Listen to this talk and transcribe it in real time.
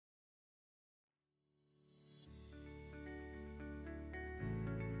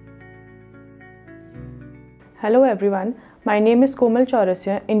Hello everyone, my name is Komal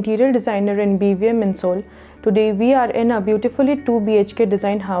Chaurasya, interior designer in BVM Interior. Today we are in a beautifully 2 BHK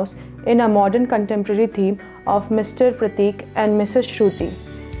design house in a modern contemporary theme of Mr. Pratik and Mrs. Shruti,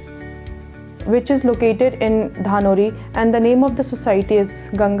 which is located in Dhanori, and the name of the society is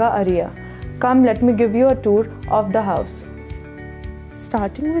Ganga Area. Come, let me give you a tour of the house.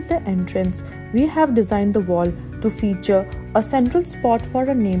 Starting with the entrance, we have designed the wall to feature a central spot for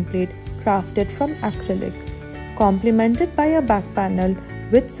a nameplate crafted from acrylic, complemented by a back panel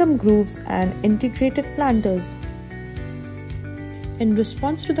with some grooves and integrated planters. In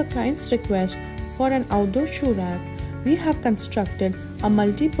response to the client's request for an outdoor shoe rack, we have constructed a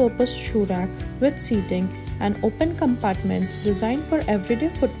multi-purpose shoe rack with seating and open compartments designed for everyday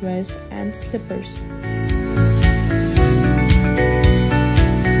footwears and slippers.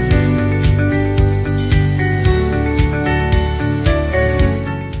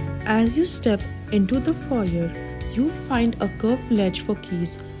 As you step into the foyer, you'll find a curved ledge for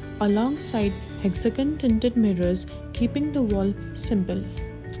keys alongside hexagon tinted mirrors, keeping the wall simple.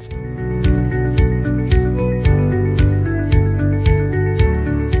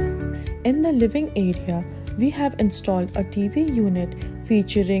 In the living area, we have installed a TV unit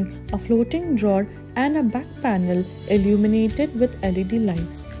featuring a floating drawer and a back panel illuminated with LED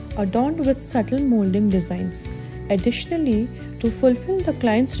lights, adorned with subtle molding designs. Additionally, to fulfill the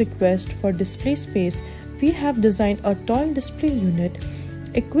client's request for display space, we have designed a tall display unit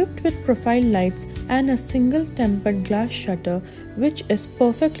equipped with profile lights and a single tempered glass shutter, which is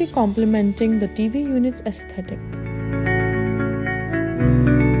perfectly complementing the TV unit's aesthetic.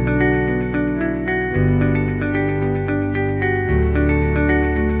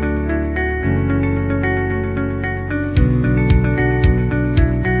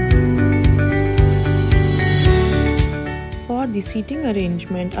 For the seating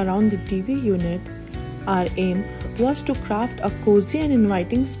arrangement around the TV unit, our aim was to craft a cozy and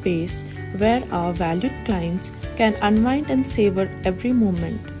inviting space where our valued clients can unwind and savor every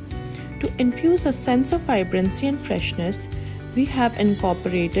moment. To infuse a sense of vibrancy and freshness, we have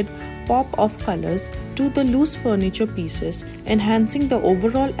incorporated pop of colors to the loose furniture pieces, enhancing the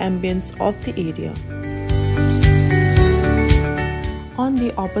overall ambience of the area. On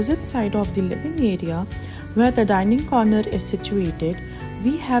the opposite side of the living area, where the dining corner is situated,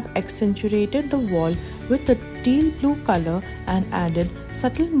 we have accentuated the wall with a teal blue color and added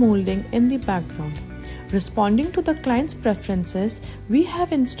subtle molding in the background. Responding to the client's preferences, we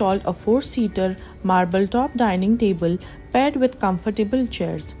have installed a 4-seater marble-top dining table paired with comfortable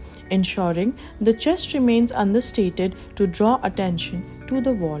chairs, ensuring the chest remains understated to draw attention to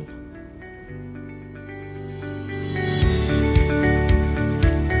the wall.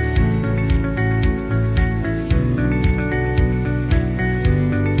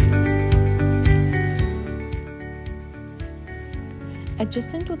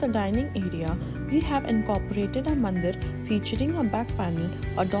 Adjacent to the dining area, we have incorporated a mandir featuring a back panel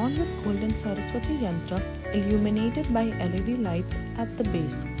adorned with golden Saraswati yantra illuminated by LED lights at the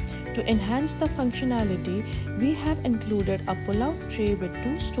base. To enhance the functionality, we have included a pull-out tray with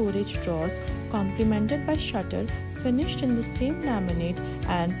 2 storage drawers complemented by shutter finished in the same laminate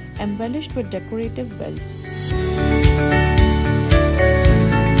and embellished with decorative bells.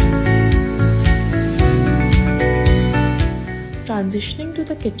 Transitioning to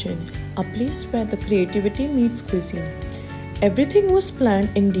the kitchen, a place where the creativity meets cuisine. Everything was planned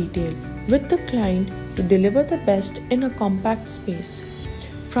in detail with the client to deliver the best in a compact space.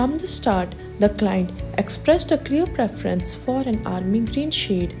 From the start, the client expressed a clear preference for an army green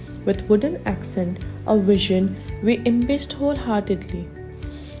shade with wooden accent, a vision we embraced wholeheartedly.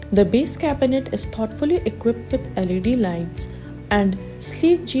 The base cabinet is thoughtfully equipped with LED lights and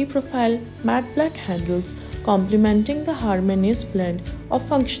sleek G-profile matte black handles, complementing the harmonious blend of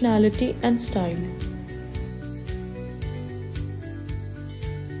functionality and style.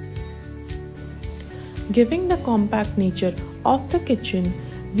 Given the compact nature of the kitchen,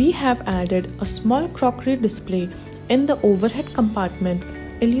 we have added a small crockery display in the overhead compartment,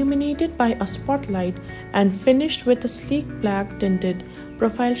 illuminated by a spotlight and finished with a sleek black tinted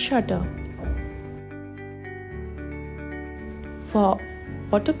profile shutter. For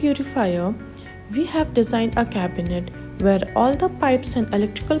water purifier, we have designed a cabinet where all the pipes and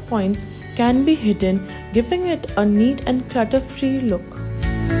electrical points can be hidden, giving it a neat and clutter-free look.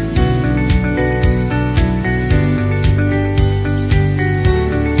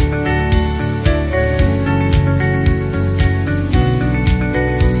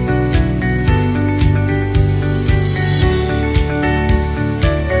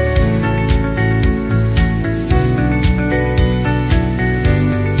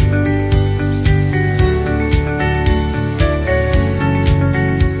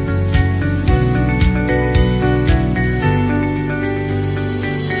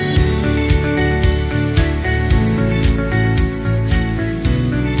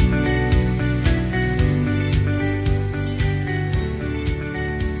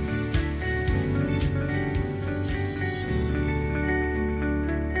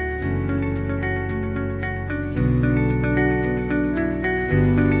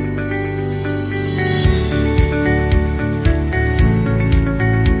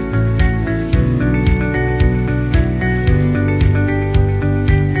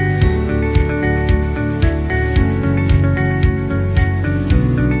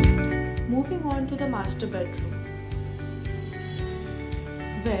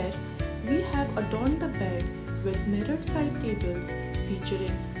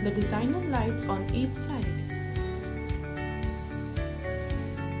 the designer lights on each side.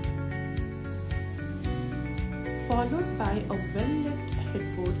 Followed by a well-lit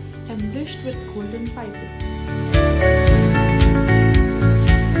headboard embellished with golden piping.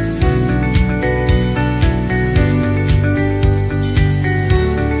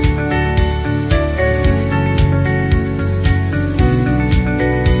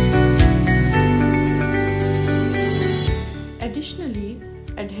 Additionally,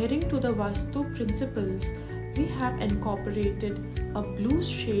 adhering to the Vastu principles, we have incorporated a blue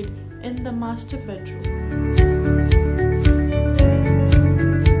shade in the master bedroom.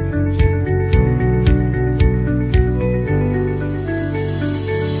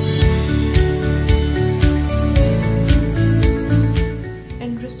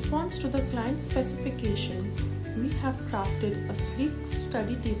 In response to the client's specification, we have crafted a sleek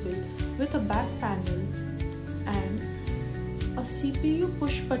study table with a back panel and a CPU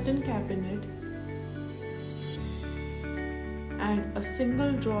push-button cabinet and a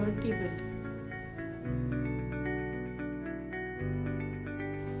single drawer table.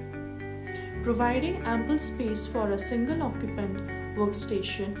 Providing ample space for a single occupant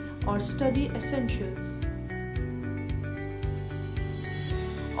workstation or study essentials.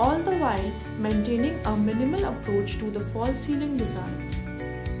 All the while maintaining a minimal approach to the false ceiling design.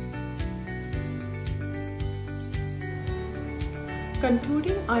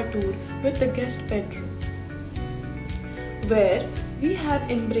 Concluding our tour with the guest bedroom, where we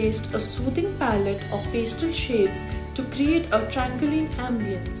have embraced a soothing palette of pastel shades to create a tranquil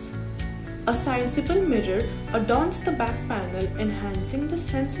ambience. A sizable mirror adorns the back panel, enhancing the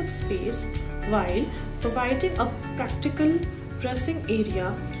sense of space while providing a practical dressing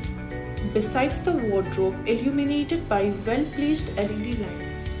area besides the wardrobe illuminated by well-placed LED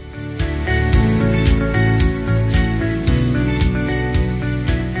lights.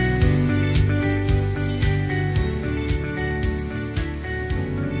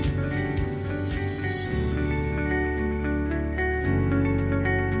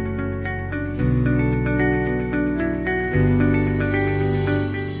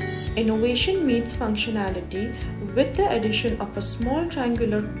 Innovation meets functionality with the addition of a small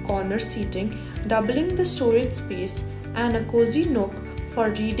triangular corner seating doubling the storage space and a cozy nook for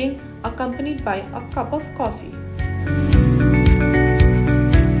reading accompanied by a cup of coffee.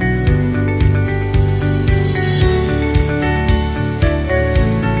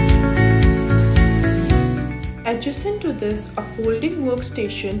 Adjacent to this, a folding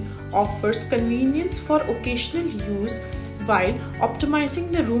workstation offers convenience for occasional use while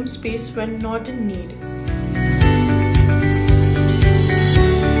optimizing the room space when not in need.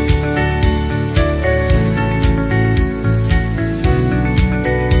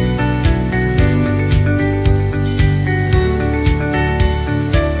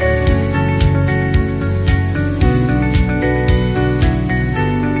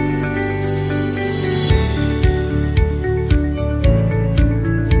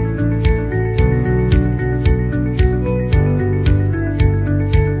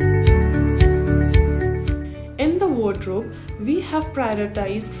 We have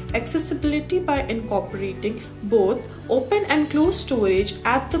prioritized accessibility by incorporating both open and closed storage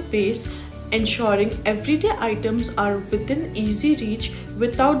at the base, ensuring everyday items are within easy reach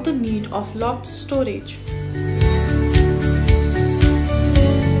without the need of loft storage.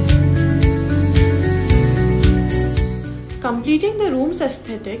 Completing the room's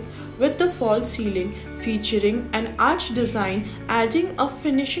aesthetic with the false ceiling featuring an arch design, adding a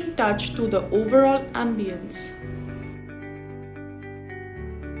finishing touch to the overall ambience.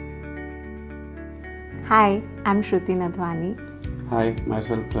 Hi, I'm Shruti Nadhwani. Hi,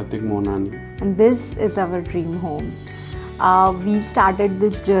 myself Pratik Monani. And this is our dream home. We started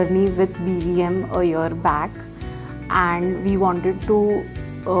this journey with BVM a year back, and we wanted to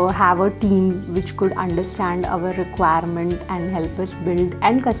have a team which could understand our requirement and help us build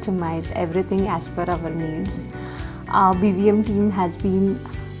and customize everything as per our needs. BVM team has been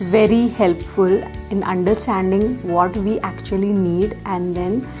very helpful in understanding what we actually need and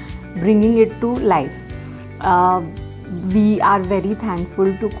then bringing it to life. We are very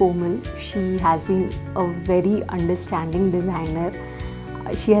thankful to Komal. She has been a very understanding designer.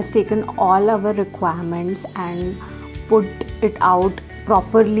 She has taken all our requirements and put it out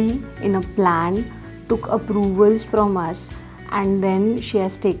properly in a plan, took approvals from us, and then she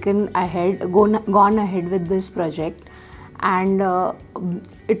has gone ahead with this project. And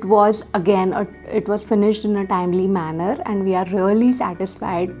it was finished in a timely manner, and we are really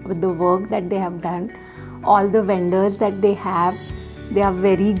satisfied with the work that they have done. All the vendors that they are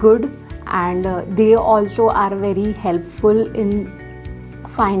very good, and they also are very helpful in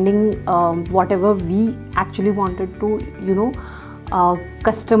finding whatever we actually wanted to,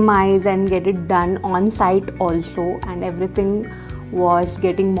 customize and get it done on site also, and everything was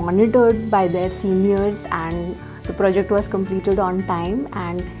getting monitored by their seniors, and the project was completed on time.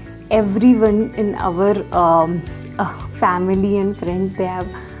 And everyone in our family and friends, they have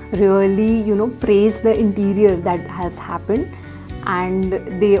really praised the interior that has happened, and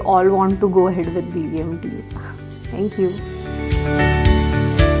they all want to go ahead with BVM team. Thank you.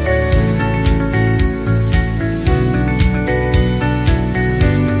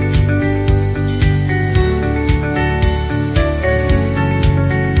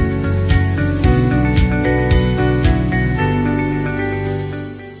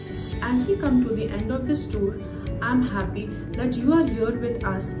 As we come to the end of this tour, I'm happy that you are here with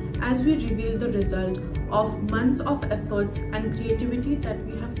us as we reveal the result of months of efforts and creativity that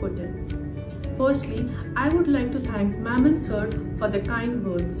we have put in. Firstly, I would like to thank Ma'am and Sir for the kind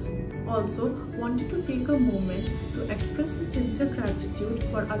words. Also, wanted to take a moment to express the sincere gratitude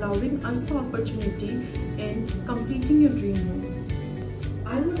for allowing us the opportunity in completing your dream home.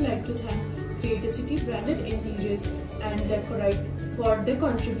 I would like to thank Creativity Branded Interiors and Decorite for their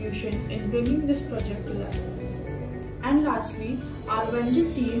contribution in bringing this project to life. And lastly, our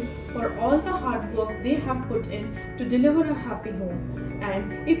vendor team for all the hard work they have put in to deliver a happy home.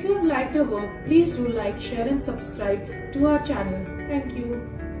 And if you have liked our work, please do like, share and subscribe to our channel. Thank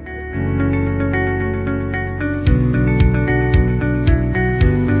you.